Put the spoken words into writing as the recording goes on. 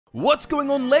What's going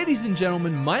on, ladies and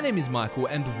gentlemen? My name is Michael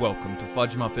and welcome to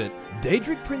FudgeMuppet.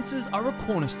 Daedric Princes are a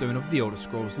cornerstone of the Elder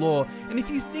Scrolls lore, and if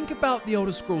you think about the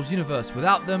Elder Scrolls universe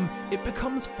without them, it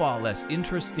becomes far less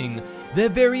interesting. Their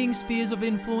varying spheres of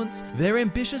influence, their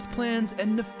ambitious plans,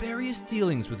 and nefarious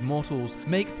dealings with mortals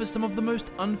make for some of the most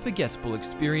unforgettable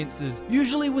experiences,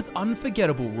 usually with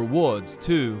unforgettable rewards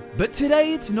too. But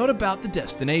today it's not about the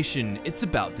destination, it's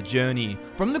about the journey.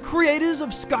 From the creators of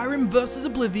Skyrim vs.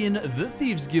 Oblivion, the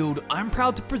Thieves Guild, I'm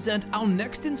proud to present our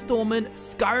next installment,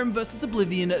 Skyrim vs.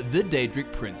 Oblivion, the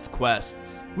Daedric Prince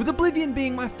Quests. With Oblivion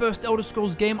being my first Elder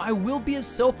Scrolls game, I will be as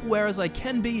self-aware as I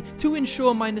can be to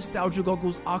ensure my nostalgia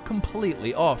goggles are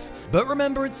completely off. But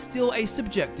remember, it's still a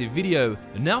subjective video.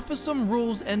 Now for some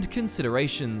rules and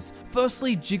considerations.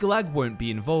 Firstly, Jiggalag won't be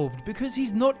involved because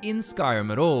he's not in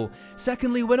Skyrim at all.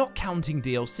 Secondly, we're not counting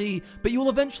DLC, but you'll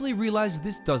eventually realize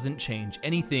this doesn't change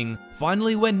anything.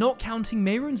 Finally, we're not counting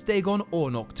Mehrunes Dagon or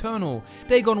Nocturnal.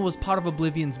 Dagon was part of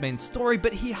Oblivion's main story,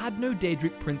 but he had no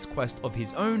Daedric Prince quest of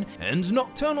his own, and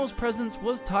Nocturnal's presence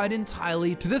was tied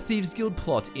entirely to the Thieves Guild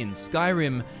plot in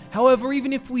Skyrim. However,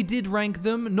 even if we did rank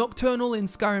them, Nocturnal in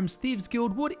Skyrim's Thieves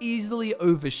Guild would easily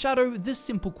overshadow the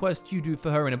simple quest you do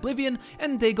for her in Oblivion,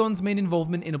 and Dagon's main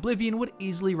involvement in Oblivion would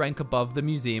easily rank above the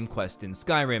museum quest in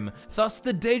Skyrim. Thus,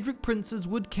 the Daedric Princes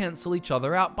would cancel each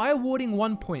other out by awarding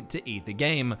 1 point to either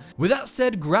game. With that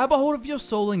said, grab a hold of your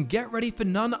soul and get ready for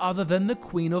none other than the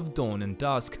Queen of Dawn and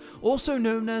Dusk, also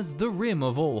known as the Rim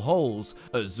of All Holes,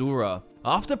 Azura.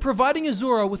 After providing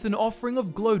Azura with an offering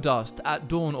of glow dust at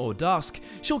dawn or dusk,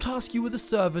 she'll task you with a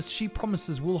service she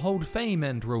promises will hold fame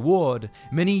and reward.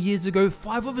 Many years ago,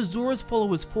 5 of Azura's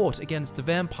followers fought against a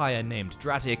vampire named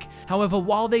Daedric. However,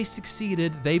 while they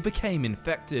succeeded, they became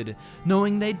infected.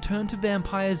 Knowing they'd turn to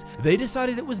vampires, they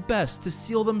decided it was best to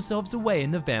seal themselves away in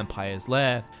the vampire's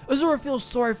lair. Azura feels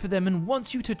sorry for them and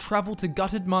wants you to travel to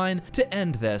Gutted Mine to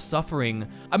end their suffering.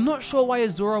 I'm not sure why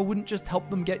Azura wouldn't just help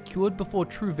them get cured before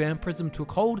true vampirism took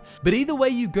hold, but either way,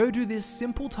 you go do this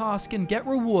simple task and get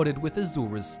rewarded with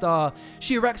Azura's star.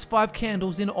 She erects 5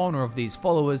 candles in honor of these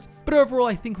followers, but overall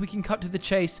I think we can cut to the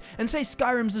chase and say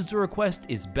Skyrim's Azura quest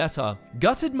is better.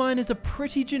 Gutted Mine is a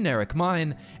pretty generic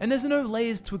mine, and there's no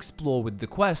layers to explore with the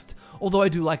quest, although I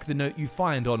do like the note you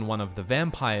find on one of the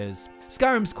vampires.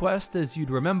 Skyrim's quest, as you'd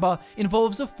remember,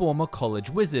 involves a former college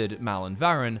wizard, Malyn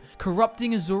Varen,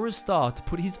 corrupting Azura's star to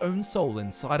put his own soul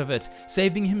inside of it,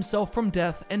 saving himself from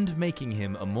death and making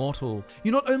him immortal.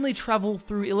 You not only travel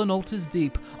through Ilinalta's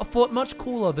Deep, a fort much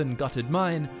cooler than Gutted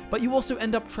Mine, but you also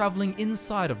end up traveling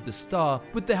inside of the star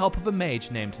with the help of a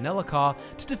mage named Nelacar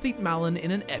to defeat Malyn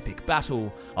in an epic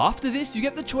battle. After this, you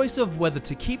get the choice of whether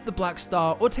to keep the Black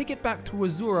Star or take it back to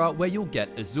Azura, where you'll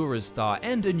get Azura's star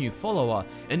and a new follower,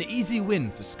 an easy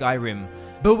win for Skyrim.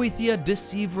 Boethia,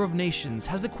 Deceiver of Nations,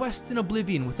 has a quest in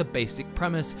Oblivion with a basic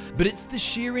premise, but it's the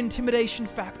sheer intimidation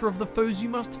factor of the foes you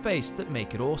must face that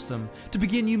make it awesome. To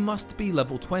begin, you must be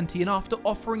level 20, and after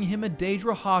offering him a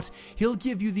Daedra heart, he'll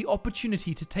give you the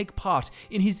opportunity to take part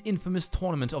in his infamous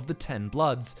tournament of the 10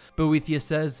 Bloods. Boethia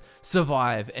says,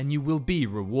 "Survive and you will be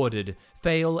rewarded.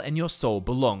 Fail and your soul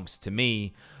belongs to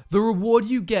me." The reward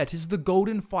you get is the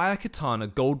Golden Fire Katana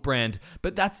Gold Brand,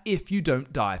 but that's if you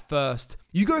don't die first.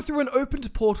 You go through an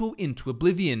opened portal into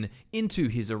Oblivion, into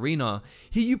his arena.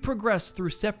 Here you progress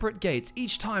through separate gates,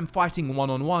 each time fighting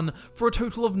one-on-one for a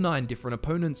total of 9 different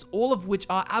opponents, all of which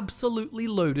are absolutely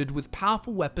loaded with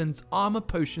powerful weapons, armor,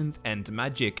 potions, and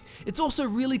magic. It's also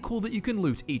really cool that you can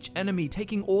loot each enemy,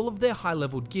 taking all of their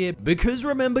high-leveled gear, because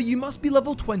remember, you must be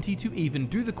level 20 to even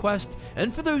do the quest,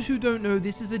 and for those who don't know,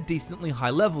 this is a decently high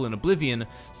level in Oblivion.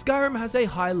 Skyrim has a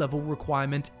high level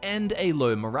requirement and a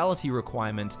low morality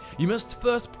requirement. You must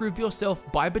first prove yourself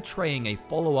by betraying a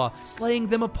follower, slaying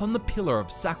them upon the pillar of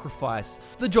sacrifice.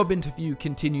 The job interview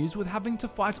continues with having to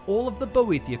fight all of the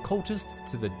Boethia cultists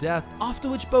to the death, after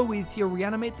which Boethia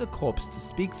reanimates a corpse to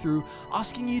speak through,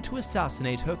 asking you to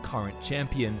assassinate her current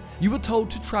champion. You were told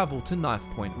to travel to Knife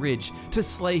Point Ridge, to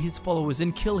slay his followers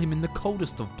and kill him in the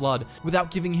coldest of blood,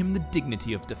 without giving him the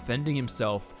dignity of defending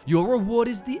himself. Your reward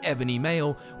is the Ebony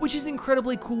Mail, which is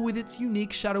incredibly cool with its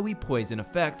unique shadowy poison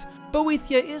effect.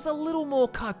 Boethia is a little more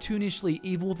cartoonishly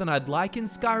evil than I'd like in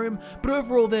Skyrim, but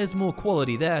overall there's more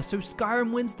quality there, so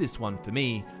Skyrim wins this one for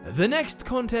me. The next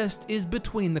contest is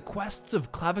between the quests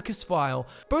of Clavicus Vile,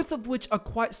 both of which are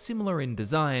quite similar in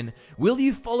design. Will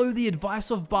you follow the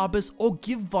advice of Barbas or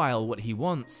give Vile what he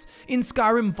wants? In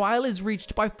Skyrim, Vile is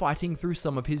reached by fighting through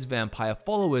some of his vampire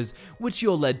followers, which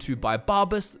you're led to by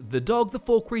Barbas, the dog the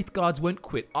Falkreath guards won't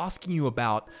quit asking you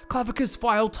about. Clavicus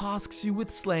Vile tasks you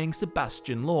with slaying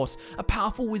Sebastian Lort, a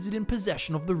powerful wizard in possession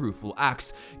possession of the rueful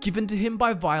axe, given to him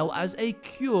by Vile as a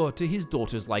cure to his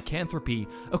daughter's lycanthropy.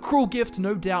 A cruel gift,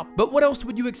 no doubt, but what else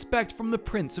would you expect from the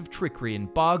prince of trickery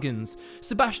and bargains?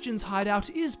 Sebastian's hideout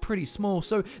is pretty small,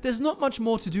 so there's not much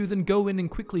more to do than go in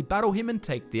and quickly battle him and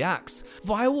take the axe.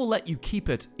 Vile will let you keep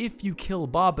it if you kill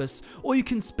Barbas, or you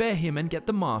can spare him and get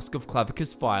the mask of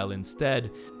Clavicus Vile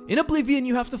instead. In Oblivion,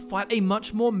 you have to fight a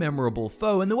much more memorable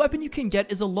foe, and the weapon you can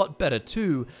get is a lot better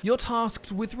too. You're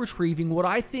tasked with retrieving what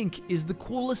I think is the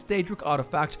coolest Daedric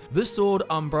artifact, the sword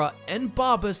Umbra, and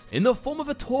Barbas, in the form of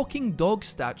a talking dog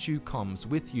statue, comes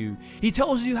with you. He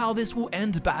tells you how this will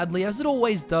end badly, as it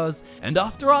always does, and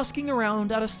after asking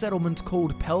around at a settlement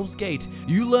called Pel's Gate,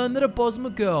 you learn that a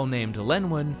Bosma girl named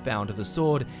Lenwen found the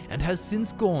sword and has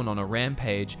since gone on a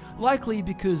rampage, likely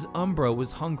because Umbra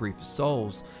was hungry for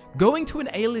souls. Going to an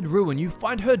Aelid ruin, you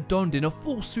find her donned in a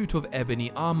full suit of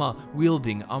ebony armor,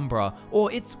 wielding Umbra,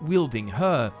 or it's wielding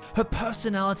her. Her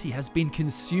personality has been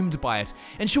consumed by it,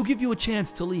 and she'll give you a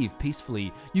chance to leave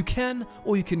peacefully. You can,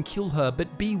 or you can kill her,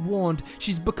 but be warned,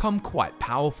 she's become quite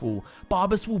powerful.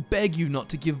 Barbas will beg you not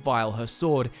to give Vile her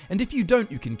sword, and if you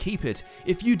don't, you can keep it.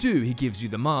 If you do, he gives you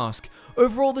the mask.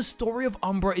 Overall, the story of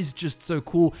Umbra is just so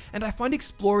cool, and I find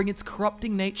exploring its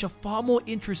corrupting nature far more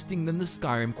interesting than the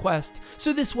Skyrim quest,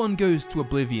 so this one goes to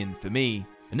Oblivion for me.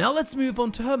 Now let's move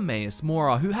on to Hermaeus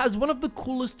Mora, who has one of the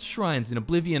coolest shrines in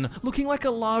Oblivion, looking like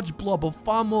a large blob of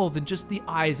far more than just the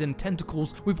eyes and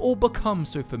tentacles we've all become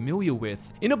so familiar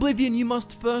with. In Oblivion, you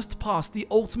must first pass the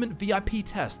ultimate VIP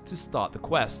test to start the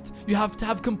quest. You have to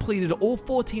have completed all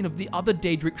 14 of the other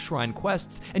Daedric Shrine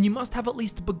quests, and you must have at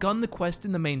least begun the quest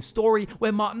in the main story,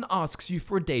 where Martin asks you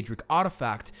for a Daedric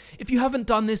artifact. If you haven't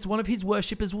done this, one of his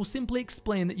worshippers will simply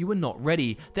explain that you are not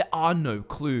ready. There are no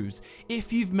clues.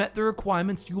 If you've met the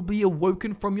requirements, you'll be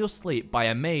awoken from your sleep by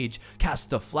a mage,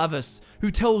 Castor Flavus,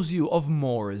 who tells you of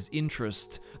Mora's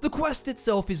interest. The quest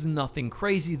itself is nothing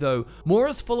crazy though.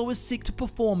 Mora's followers seek to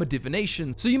perform a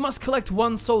divination, so you must collect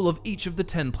one soul of each of the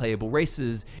 10 playable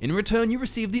races. In return, you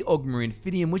receive the Ogmar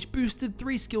Infidium, which boosted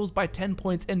 3 skills by 10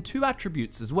 points and 2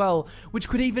 attributes as well, which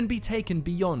could even be taken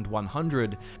beyond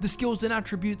 100. The skills and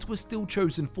attributes were still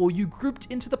chosen for you, grouped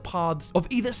into the paths of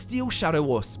either Steel, Shadow,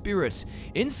 or Spirit.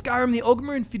 In Skyrim, the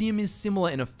Ogmar Infidium is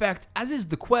similar in effect, as is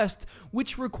the quest,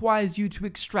 which requires you to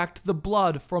extract the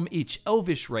blood from each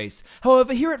Elvish race.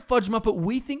 However, here at FudgeMuppet,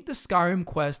 we think the Skyrim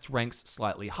quest ranks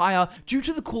slightly higher due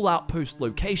to the cool outpost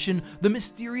location, the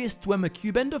mysterious Dwemer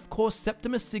Cube, and of course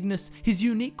Septimus Cygnus, his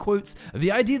unique quotes,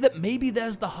 the idea that maybe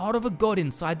there's the heart of a god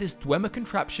inside this Dwemer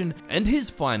contraption, and his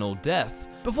final death.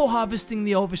 Before harvesting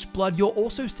the Elvish blood, you're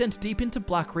also sent deep into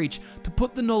Blackreach to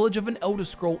put the knowledge of an Elder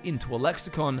Scroll into a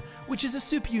lexicon, which is a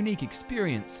super unique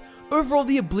experience. Overall,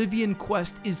 the Oblivion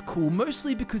quest is cool,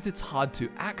 mostly because it's hard to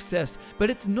access, but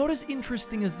it's not as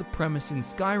interesting as the premise in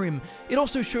Skyrim. It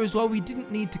also shows why we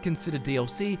didn't need to consider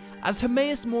DLC, as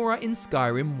Hermaeus Mora in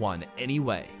Skyrim won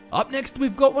anyway. Up next,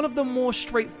 we've got one of the more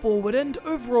straightforward and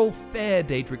overall fair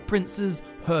Daedric Princes,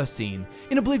 Hircine.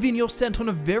 In Oblivion, you're sent on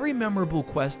a very memorable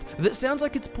quest that sounds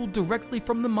like it's pulled directly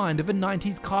from the mind of a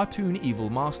 90s cartoon evil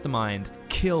mastermind.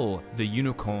 Kill the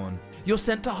Unicorn. You're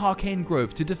sent to Harkane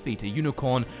Grove to defeat a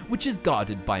unicorn, which is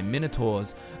guarded by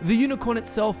minotaurs. The unicorn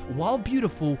itself, while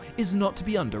beautiful, is not to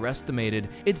be underestimated.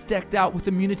 It's decked out with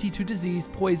immunity to disease,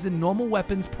 poison, normal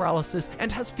weapons, paralysis,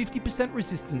 and has 50%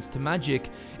 resistance to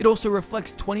magic. It also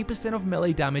reflects 20% of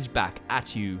melee damage back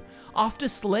at you. After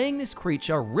slaying this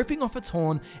creature, ripping off its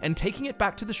horn, and taking it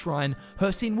back to the shrine,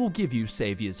 Hircine will give you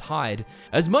Savior's Hide.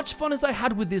 As much fun as I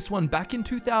had with this one back in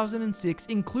 2006,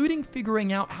 including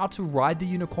figuring out how to ride the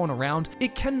unicorn around,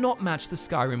 it cannot match the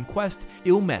Skyrim quest,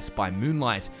 Ill Met by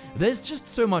Moonlight. There's just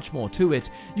so much more to it.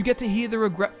 You get to hear the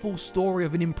regretful story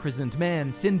of an imprisoned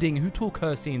man, Sinding, who took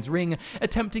Hircine's ring,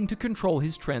 attempting to control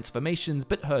his transformations,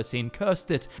 but Hircine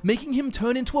cursed it, making him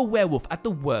turn into a werewolf at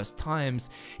the worst times.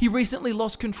 He recently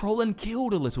lost control and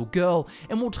killed a little girl,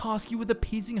 and will task you with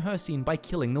appeasing Hircine by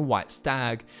killing the white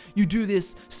stag. You do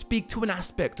this, speak to an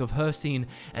aspect of Hircine,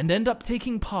 and end up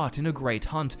taking part in a great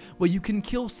hunt, where you can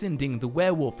kill Sinding, the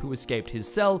werewolf who escaped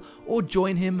his cell, or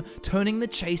join him, turning the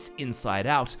chase inside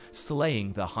out,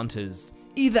 slaying the hunters.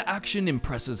 Either action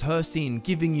impresses Hircine,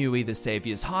 giving you either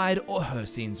Savior's Hide or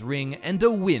Hircine's ring, and a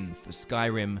win for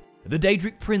Skyrim. The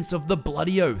Daedric Prince of the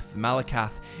Bloody Oath,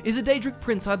 Malakath, is a Daedric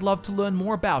prince I'd love to learn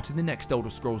more about in the next Elder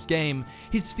Scrolls game.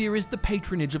 His sphere is the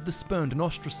patronage of the spurned and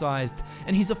ostracized,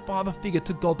 and he's a father figure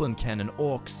to Goblinken and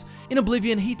orcs. In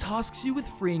Oblivion, he tasks you with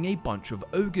freeing a bunch of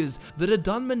ogres that a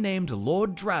Dunmer named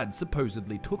Lord Drad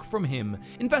supposedly took from him.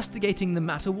 Investigating the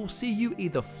matter will see you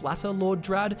either flatter Lord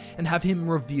Drad and have him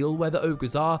reveal where the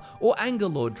ogres are, or anger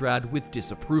Lord Drad with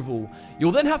disapproval.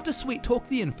 You'll then have to sweet talk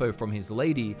the info from his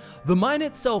lady. The mine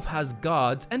itself has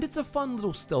guards, and it's a fun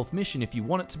little stealth mission if you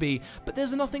want it to be, but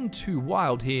there's nothing too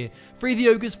wild here. Free the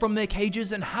ogres from their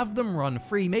cages and have them run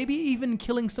free, maybe even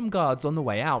killing some guards on the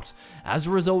way out. As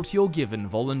a result, you're given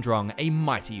Volendrung, a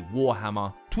mighty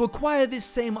warhammer. To acquire this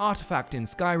same artifact in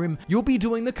Skyrim, you'll be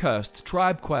doing the Cursed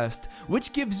Tribe quest,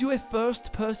 which gives you a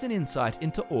first-person insight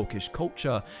into Orcish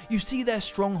culture. You see their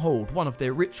stronghold, one of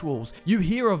their rituals, you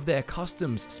hear of their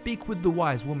customs, speak with the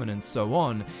wise woman, and so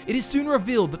on. It is soon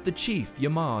revealed that the chief,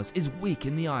 Yamaz, is weak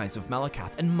in the eyes of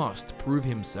Malakath and must prove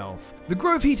himself. The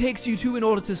grove he takes you to in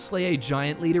order to slay a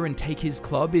giant leader and take his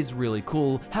club is really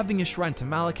cool, having a shrine to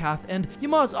Malakath, and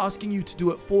Yamaz asking you to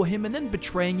do it for him and then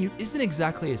betraying you isn't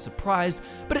exactly a surprise,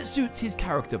 but it suits his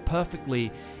character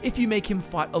perfectly. If you make him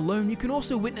fight alone, you can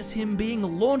also witness him being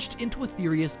launched into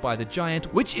Aetherius by the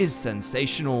giant, which is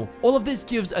sensational. All of this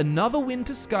gives another win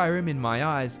to Skyrim in my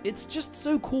eyes. It's just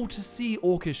so cool to see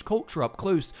Orcish culture up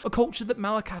close, a culture that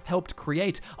Malakath helped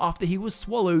create after he was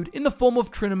swallowed in the form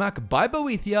of Trinomac by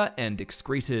Boethia and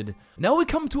excreted. Now we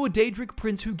come to a Daedric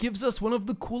prince who gives us one of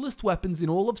the coolest weapons in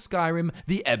all of Skyrim,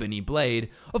 the Ebony Blade.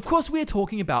 Of course, we are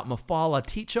talking about Mephala,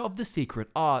 teacher of the secret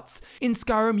arts. In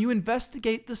Skyrim, you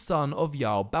investigate the son of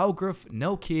Jarl Balgruuf,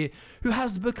 Nelkir, who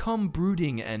has become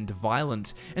brooding and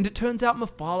violent, and it turns out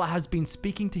Mephala has been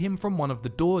speaking to him from one of the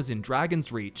doors in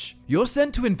Dragon's Reach. You're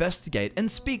sent to investigate and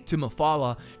speak to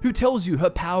Mephala, who tells you her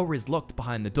power is locked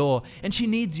behind the door, and she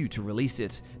needs you to release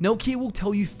it. Nelkir will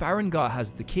tell you Farengar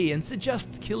has the key and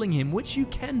suggests killing him, which you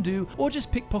can do, or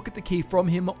just pickpocket the key from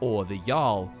him or the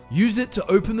Jarl. Use it to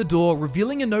open the door,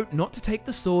 revealing a note not to take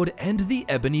the sword and the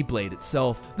Ebony Blade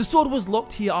itself. The sword was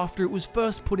locked here after it was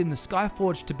first put in the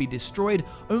Skyforge to be destroyed,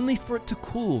 only for it to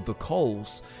cool the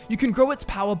coals. You can grow its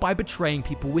power by betraying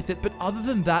people with it, but other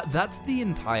than that, that's the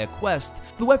entire quest.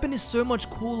 The weapon is so much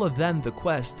cooler than the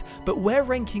quest, but we're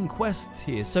ranking quests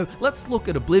here, so let's look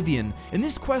at Oblivion. In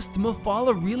this quest,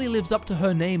 Mephala really lives up to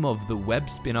her name of the Web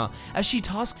Spinner, as she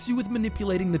tasks you with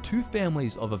manipulating the two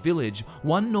families of a village,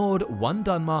 one Nord, one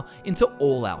Dunmer, into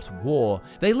all-out war.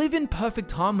 They live in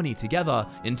perfect harmony together,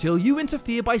 until you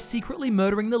interfere by secretly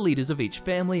murdering the leaders of each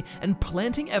family and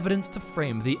planting evidence to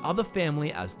frame the other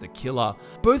family as the killer.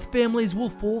 Both families will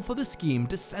fall for the scheme,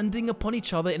 descending upon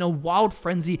each other in a wild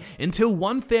frenzy until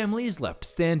one family is left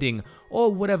standing,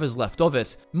 or whatever's left of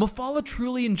it. Mephala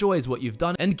truly enjoys what you've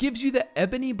done and gives you the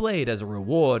Ebony Blade as a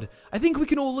reward. I think we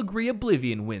can all agree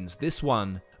Oblivion wins this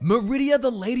one. Meridia,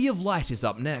 the Lady of Light, is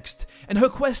up next, and her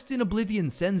quest in Oblivion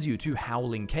sends you to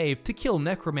Howling Cave to kill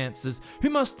necromancers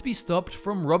who must be stopped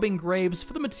from robbing graves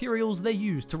for the materials they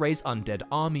use to raise undead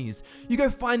armies. You go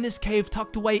find this cave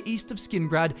tucked away east of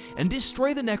Skingrad and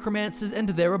destroy the necromancers and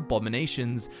their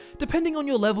abominations. Depending on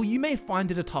your level, you may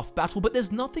find it a tough battle, but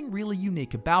there's nothing really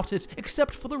unique about it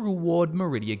except for the reward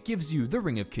Meridia gives you, the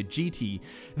Ring of Khajiit.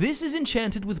 This is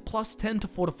enchanted with plus 10 to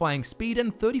fortifying speed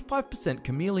and 35%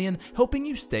 chameleon, helping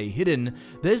you stay hidden.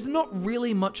 There's not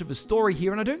really much of a story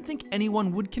here, and I don't think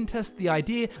anyone would contest the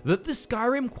idea that the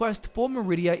Skyrim quest for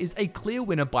Meridia is a clear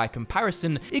winner by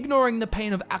comparison, ignoring the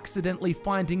pain of accidentally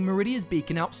finding Meridia's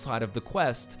beacon outside of the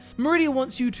quest. Meridia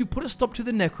wants you to put a stop to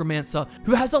the necromancer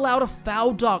who has allowed a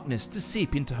foul darkness to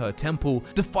seep into her temple,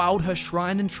 defiled her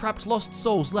shrine, and trapped lost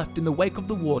souls left in the wake of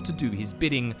the war to do his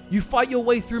bidding. You fight your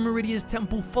way through Meridia's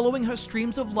temple, following her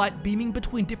streams of light beaming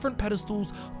between different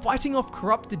pedestals, fighting off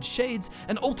corrupted shades,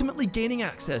 and ultimately gaining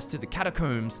access to the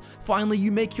catacombs. Finally,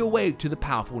 you make your way to the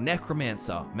powerful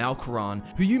necromancer, Malkaran,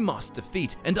 who you must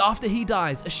defeat, and after he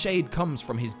dies, a shade comes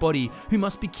from his body, who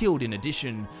must be killed in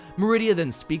addition. Meridia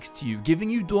then speaks to you, giving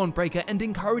you Dawnbreaker and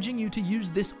encouraging you to use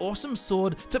this awesome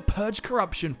sword to purge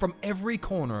corruption from every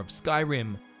corner of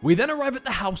Skyrim. We then arrive at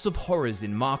the House of Horrors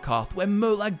in Markarth, where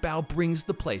Molag Bal brings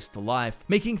the place to life,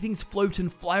 making things float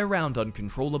and fly around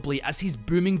uncontrollably as his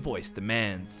booming voice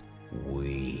demands.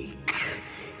 Weak.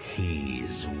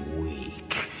 He's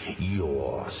weak.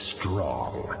 You're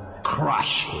strong.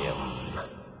 Crush him.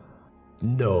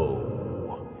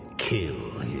 No.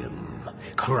 Kill him.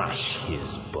 Crush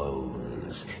his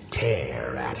bones.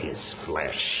 Tear at his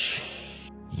flesh.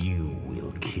 You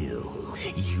will kill.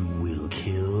 You will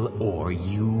kill, or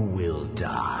you will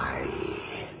die.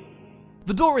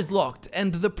 The door is locked,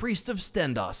 and the Priest of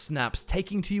Stendarr snaps,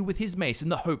 taking to you with his mace in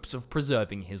the hopes of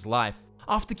preserving his life.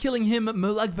 After killing him,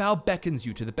 Molag Bal beckons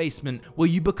you to the basement, where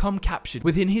you become captured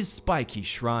within his spiky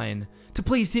shrine. To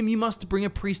please him, you must bring a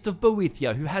priest of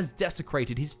Boethia who has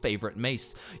desecrated his favorite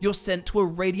mace. You're sent to a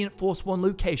Radiant Force 1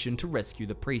 location to rescue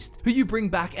the priest, who you bring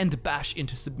back and bash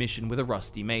into submission with a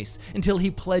rusty mace, until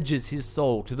he pledges his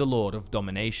soul to the Lord of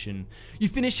Domination. You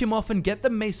finish him off and get the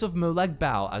Mace of Molag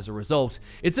Bal as a result.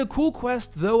 It's a cool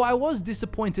quest, though I was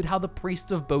disappointed how the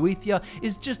priest of Boethia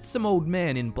is just some old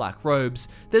man in black robes.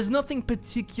 There's nothing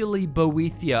particularly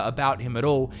Boethia about him at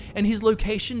all, and his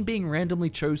location being randomly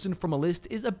chosen from a list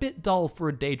is a bit dull for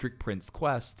a Daedric Prince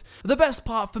quest. The best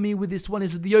part for me with this one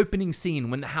is the opening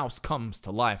scene when the house comes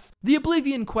to life. The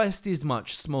Oblivion quest is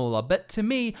much smaller, but to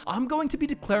me, I'm going to be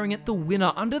declaring it the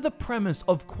winner under the premise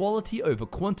of quality over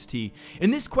quantity. In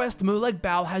this quest, Molag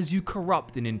Bal has you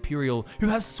corrupt an Imperial who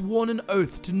has sworn an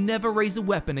oath to never raise a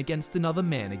weapon against another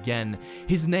man again.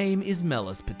 His name is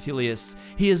Mellus Petilius.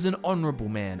 He is an honorable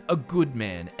man, a good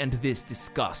man, and this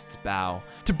disgusts Bal.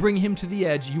 To bring him to the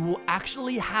edge, you will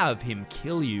actually have him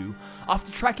kill you.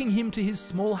 After tracking him to his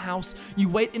small house, you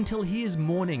wait until he is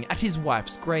mourning at his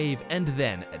wife's grave and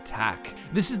then attack.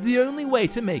 This is the only way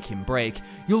to make him break.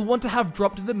 You'll want to have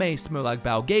dropped the mace Molag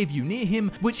Bal gave you near him,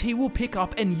 which he will pick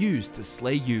up and use to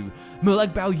slay you.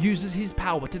 Molag Bal uses his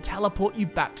power to teleport you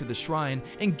back to the shrine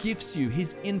and gifts you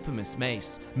his infamous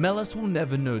mace. Mellus will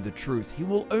never know the truth. He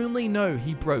will only know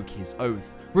he broke his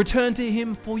oath. Return to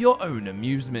him for your own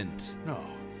amusement. No.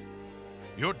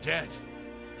 You're dead.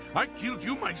 I killed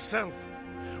you myself.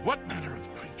 What manner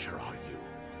of creature are you?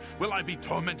 Will I be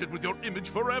tormented with your image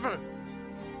forever?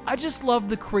 I just love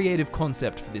the creative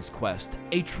concept for this quest,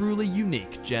 a truly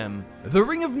unique gem. The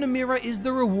Ring of Namira is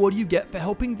the reward you get for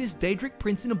helping this Daedric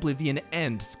Prince in Oblivion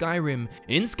and Skyrim.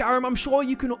 In Skyrim, I'm sure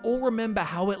you can all remember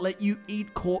how it let you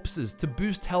eat corpses to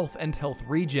boost health and health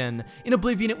regen. In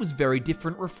Oblivion, it was very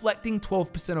different, reflecting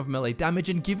 12% of melee damage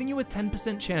and giving you a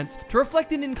 10% chance to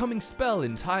reflect an incoming spell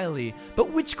entirely.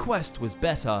 But which quest was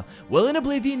better? Well, in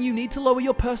Oblivion, you need to lower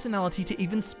your personality to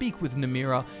even speak with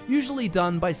Namira, usually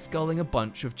done by sculling a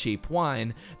bunch of cheap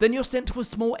wine. Then you're sent to a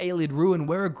small Aelid ruin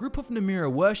where a group of Namira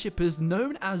worshippers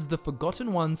known as the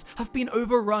Forgotten Ones have been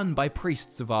overrun by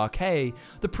priests of Archay.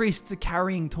 The priests are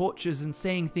carrying torches and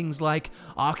saying things like,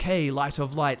 "Archay, light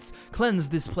of lights, cleanse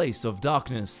this place of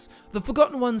darkness." The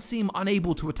Forgotten Ones seem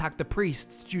unable to attack the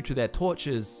priests due to their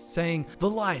torches, saying, "The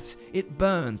light, it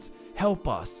burns, help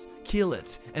us, kill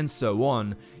it," and so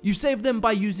on. You save them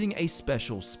by using a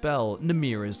special spell,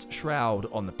 Namira's Shroud,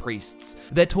 on the priests.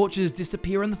 Their torches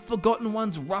disappear and the Forgotten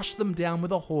Ones rush them down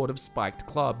with a horde of spiked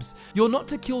clubs. You're not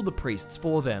to kill the priests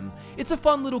for them. It's a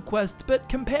fun little quest, but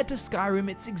compared to Skyrim,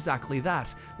 it's exactly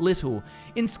that, little.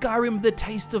 In Skyrim, the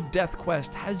Taste of Death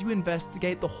quest has you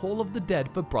investigate the Hall of the Dead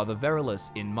for Brother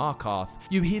Verilus in Markarth.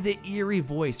 You hear the eerie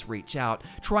voice reach out,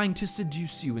 trying to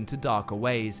seduce you into darker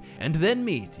ways, and then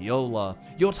meet Iola.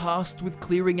 You're tasked with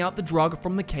clearing out the drug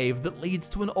from the cave that leads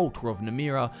to an altar of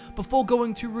Namira, before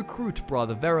going to recruit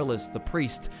Brother Verilus, the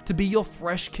priest, to be your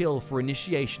fresh kill for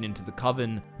initiation into the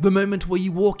Coven. The moment where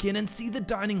you walk in and see the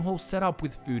dining hall set up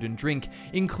with food and drink,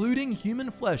 including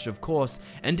human flesh of course,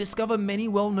 and discover many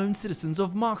well-known citizens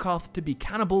of Markarth to be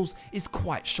cannibals is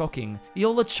quite shocking.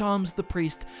 Iola charms the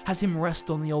priest, has him rest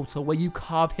on the altar where you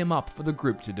carve him up for the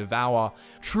group to devour.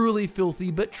 Truly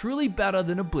filthy, but truly better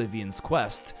than Oblivion's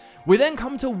quest. We then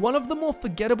come to one of the more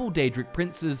forgettable Daedric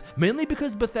Princes, mainly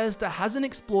because Bethesda hasn't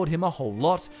explored him a whole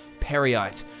lot,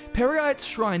 Peryite. Peryite's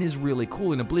shrine is really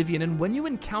cool in Oblivion, and when you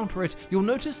encounter it, you'll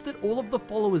notice that all of the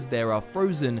followers there are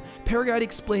frozen. Peryite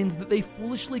explains that they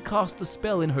foolishly cast a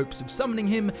spell in hopes of summoning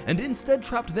him, and instead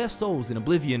trapped their souls in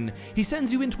Oblivion. He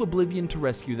sends you into Oblivion to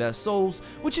rescue their souls,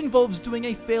 which involves doing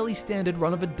a fairly standard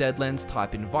run of a Deadlands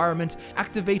type environment,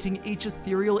 activating each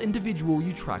ethereal individual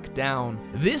you track down.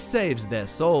 This saves their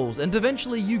souls, and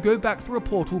eventually you go back through a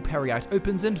portal Peryite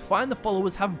opens and find the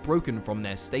followers have broken from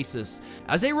their stasis.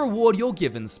 As a reward, you're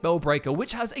given Spellbreaker,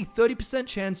 which has a 30%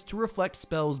 chance to reflect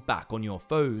spells back on your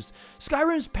foes.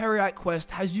 Skyrim's Peryite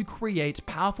quest has you create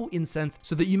powerful incense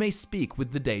so that you may speak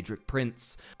with the Daedric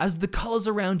Prince. As the colors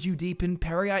around you deepen,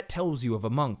 Peryite tells you of a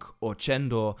monk, or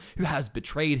Chendor, who has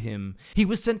betrayed him. He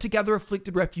was sent to gather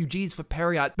afflicted refugees for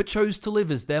Peryite, but chose to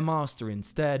live as their master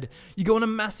instead. You go on a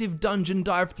massive dungeon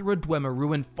dive through a Dwemer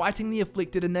ruin, fighting the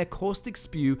afflicted and their caustic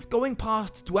spew, going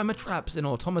past Dwemer traps and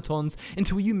automatons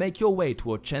until you make your way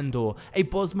toward Chendor, a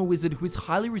Bosmer wizard who is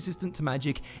highly resistant to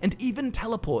magic and even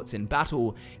teleports in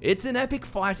battle. It's an epic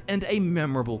fight and a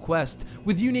memorable quest,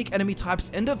 with unique enemy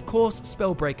types and of course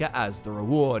Spellbreaker as the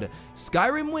reward.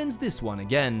 Skyrim wins this one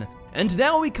again. And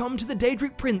now we come to the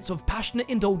Daedric Prince of passionate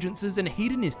indulgences and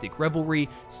hedonistic revelry,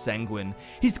 Sanguine.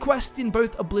 His quests in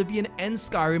both Oblivion and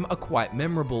Skyrim are quite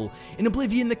memorable. In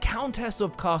Oblivion, the Countess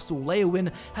of Castle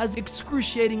Leowyn has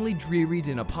excruciatingly dreary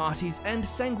dinner parties, and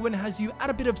Sanguine has you add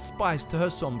a bit of spice to her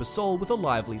somber soul with a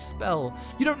lively spell.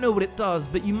 You don't know what it does,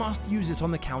 but you must use it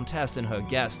on the Countess and her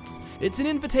guests. It's an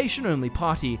invitation-only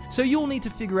party, so you'll need to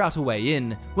figure out a way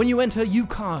in. When you enter, you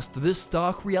cast the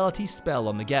Stark Reality spell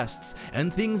on the guests,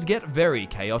 and things get very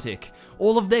chaotic.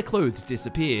 All of their clothes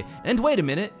disappear, and wait a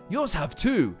minute, yours have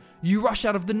too. You rush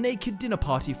out of the naked dinner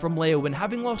party from Leowyn,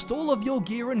 having lost all of your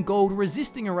gear and gold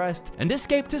resisting arrest, and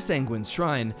escape to Sanguine's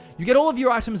shrine. You get all of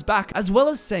your items back, as well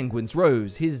as Sanguine's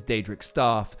rose, his Daedric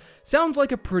staff. Sounds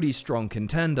like a pretty strong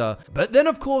contender. But then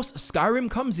of course, Skyrim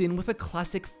comes in with a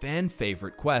classic fan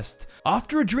favorite quest.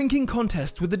 After a drinking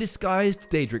contest with a disguised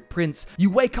Daedric Prince, you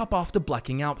wake up after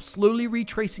blacking out, slowly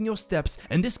retracing your steps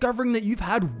and discovering that you've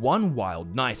had one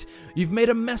wild night. You've made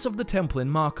a mess of the temple in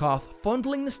Markarth,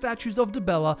 fondling the statues of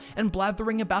Dibella and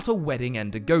blathering about a wedding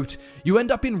and a goat. You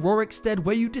end up in Rorikstead,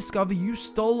 where you discover you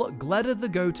stole Gleda the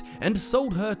goat and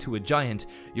sold her to a giant.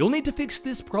 You'll need to fix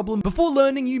this problem before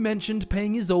learning you mentioned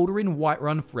paying Isolde in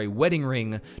Whiterun for a wedding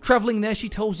ring. Traveling there, she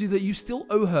tells you that you still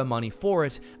owe her money for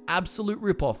it. Absolute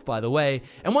ripoff, by the way,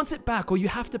 and wants it back or you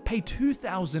have to pay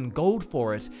 2,000 gold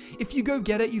for it. If you go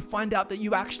get it, you find out that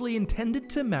you actually intended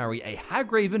to marry a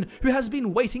hagraven who has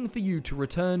been waiting for you to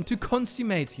return to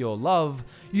consummate your love.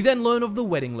 You then learn of the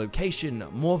wedding location,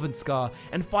 Morvenskar,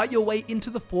 and fight your way into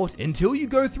the fort until you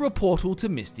go through a portal to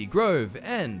Misty Grove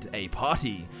and a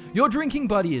party. Your drinking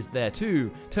buddy is there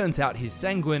too. Turns out he's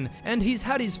Sanguine, and he's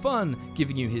had his fun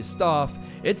giving you his staff.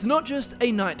 It's not just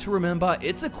a night to remember,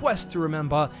 it's a quest to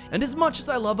remember, and as much as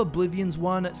I love Oblivion's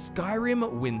one,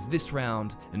 Skyrim wins this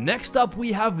round. Next up,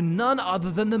 we have none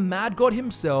other than the mad god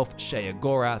himself,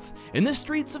 Sheogorath. In the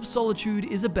streets of Solitude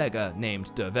is a beggar named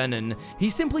Dervenin. He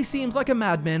simply seems like a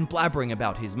madman blabbering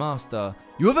about his master.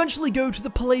 You eventually go to the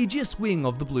Pelagius wing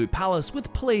of the Blue Palace,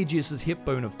 with Pelagius's hip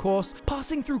bone of course,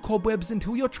 passing through cobwebs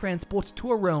until you're transported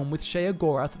to a realm with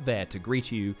Sheogorath there to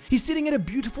greet you. He's sitting at a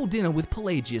beautiful dinner with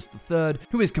Pelagius III,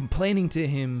 who is complaining to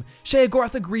him.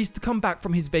 Sheogorath agrees to come back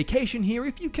from his vacation here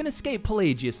if you can escape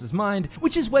Pelagius's mind,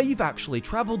 which is where you've actually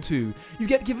traveled to. You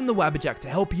get given the Wabbajack to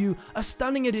help you, a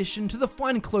stunning addition to the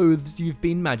fine clothes you've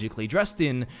been magically dressed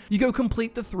in. You go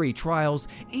complete the 3 trials,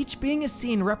 each being a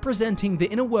scene representing the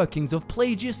inner workings of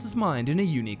Pelagius's mind in a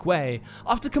unique way.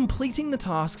 After completing the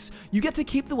tasks, you get to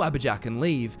keep the Wabbajack and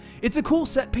leave. It's a cool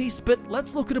set piece, but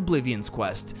let's look at Oblivion's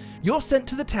quest. You're sent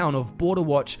to the town of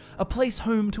Borderwatch, a place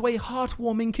home to a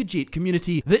heartwarming Khajiit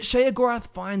community that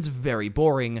Sheogorath finds very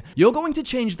boring. You're going to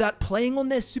change that, playing on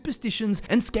their superstitions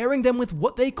and scaring them with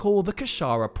what they call the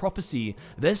Kashara prophecy.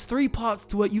 There's 3 parts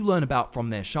to it you learn about from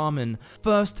their shaman.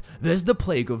 First, there's the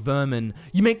Plague of Vermin.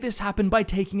 You make this happen by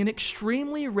taking an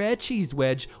extremely rare cheese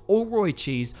wedge, or Roy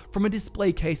cheese, from a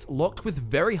display case locked with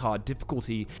very hard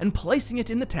difficulty and placing it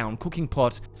in the town cooking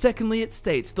pot. Secondly, it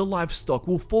states the livestock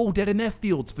will fall dead in their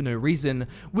fields for no reason,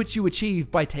 which you achieve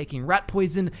by taking rat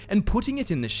poison and putting it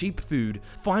in the sheep food.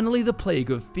 Finally, the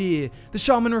Plague of Fear. The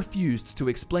shaman refused to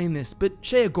explain this, but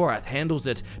Sheogorath handles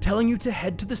it, telling you to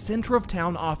head to the center of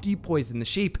town after you poison the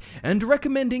sheep, and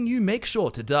recommending you make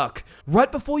sure to duck.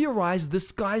 Right before your eyes, the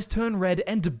skies turn red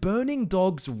and burning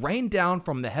dogs rain down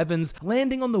from the heavens,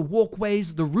 landing on the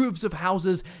walkways, the roofs of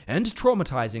houses, and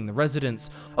traumatizing the residents.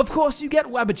 Of course, you get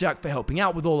Wabbajack for helping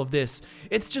out with all of this.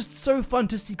 It's just so fun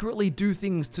to secretly do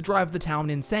things to drive the town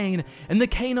insane, and the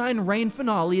Canine Rain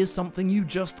finale is something you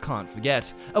just can't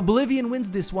forget. Oblivion wins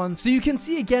this one, so you can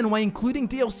see again why including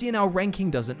DLC in our ranking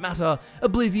doesn't matter.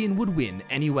 Oblivion would win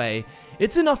anyway.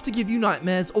 It's enough to give you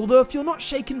nightmares, although if you're not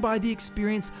shaken by the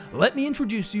experience, let me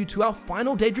introduce you to our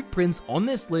final Daedric Prince on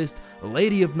this list,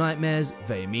 Lady of Nightmares,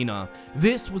 Vaemina.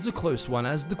 This was a close one,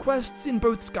 as the quests in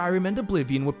both Skyrim and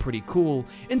Oblivion were pretty cool.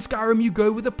 In Skyrim, you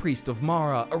go with a priest of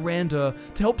Mara, Arandor,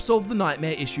 to help solve the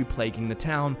nightmare issue plaguing the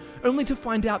town, only to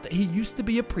find out that he used to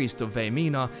be a priest of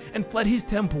Vaemina and fled his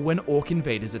temple when orc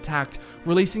invaders attacked,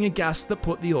 releasing a gas that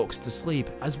put the orcs to sleep,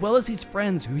 as well as his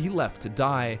friends who he left to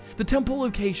die. The temple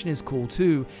location is cool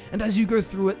too, and as you go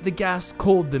through it, the gas,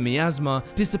 called the miasma,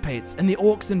 dissipates and the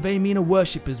orcs and Vaemina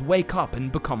worshippers wake up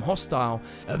and become hostile.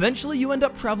 Eventually, Eventually, you end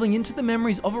up traveling into the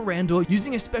memories of Arandor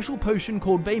using a special potion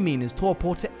called Vaymina's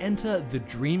Torpor to enter the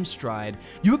Dream Stride.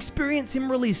 You experience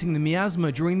him releasing the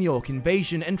miasma during the Orc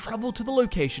invasion and travel to the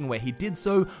location where he did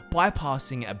so,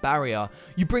 bypassing a barrier.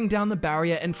 You bring down the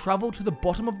barrier and travel to the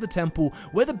bottom of the temple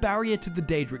where the barrier to the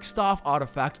Daedric staff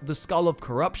artifact, the Skull of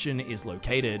Corruption, is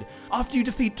located. After you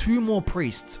defeat 2 more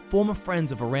priests, former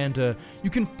friends of Arandor, you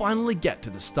can finally get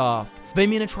to the staff.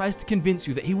 Vaymina tries to convince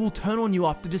you that he will turn on you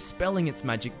after dispelling its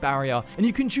magic barrier, and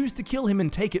you can choose to kill him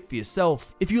and take it for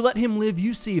yourself. If you let him live,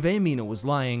 you see Vaymina was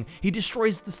lying. He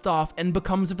destroys the staff and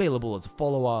becomes available as a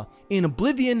follower. In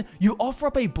Oblivion, you offer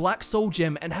up a black soul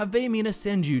gem and have Vaymina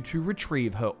send you to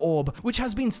retrieve her orb, which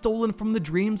has been stolen from the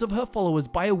dreams of her followers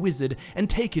by a wizard and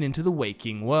taken into the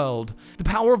waking world. The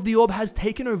power of the orb has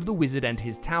taken over the wizard and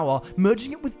his tower,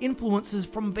 merging it with influences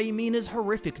from Vaymina's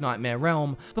horrific nightmare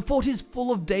realm. The fort is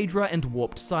full of Daedra and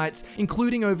warped sights,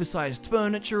 including oversized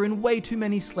furniture and way too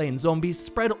many slain zombies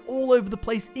spread all over the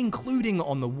place, including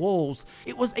on the walls.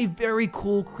 It was a very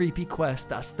cool, creepy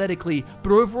quest aesthetically,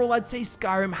 but overall I'd say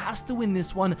Skyrim has to win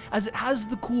this one, as it has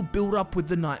the cool build-up with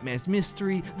the nightmare's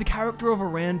mystery, the character of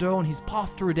Arandor on his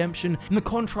path to redemption, and the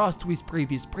contrast to his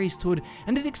previous priesthood,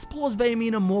 and it explores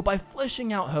Vaymina more by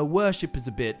fleshing out her worshippers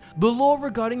a bit. The lore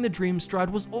regarding the Dream Stride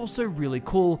was also really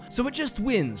cool, so it just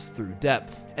wins through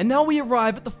depth. And now we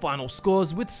arrive at the final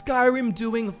scores, with Skyrim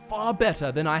doing far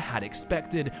better than I had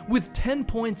expected, with 10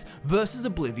 points versus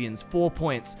Oblivion's 4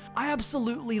 points. I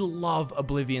absolutely love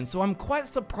Oblivion, so I'm quite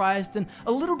surprised and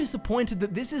a little disappointed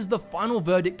that this is the final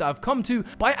verdict I've come to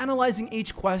by analyzing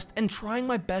each quest and trying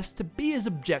my best to be as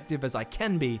objective as I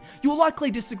can be. You'll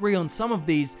likely disagree on some of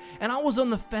these, and I was on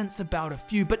the fence about a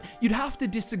few, but you'd have to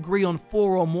disagree on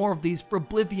 4 or more of these for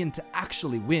Oblivion to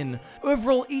actually win.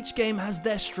 Overall, each game has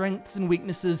their strengths and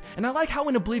weaknesses, and I like how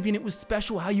in Oblivion it was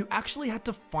special how you actually had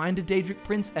to find a Daedric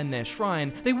Prince and their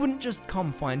shrine. They wouldn't just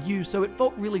come find you, so it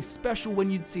felt really special when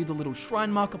you'd see the little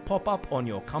shrine marker pop up on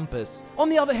your compass. On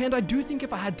the other hand, I do think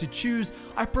if I had to choose,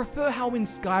 I prefer how in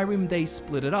Skyrim they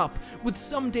split it up, with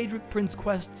some Daedric Prince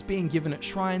quests being given at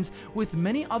shrines, with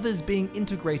many others being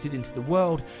integrated into the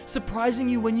world, surprising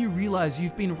you when you realize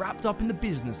you've been wrapped up in the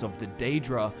business of the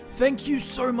Daedra. Thank you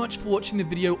so much for watching the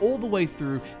video all the way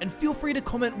through, and feel free to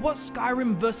comment what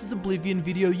Skyrim versus Oblivion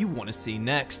video you want to see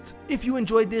next. If you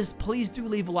enjoyed this, please do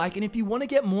leave a like, and if you want to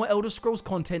get more Elder Scrolls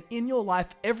content in your life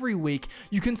every week,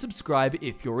 you can subscribe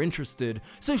if you're interested.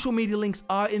 Social media links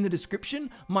are in the description.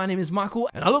 My name is Michael,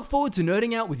 and I look forward to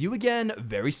nerding out with you again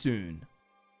very soon.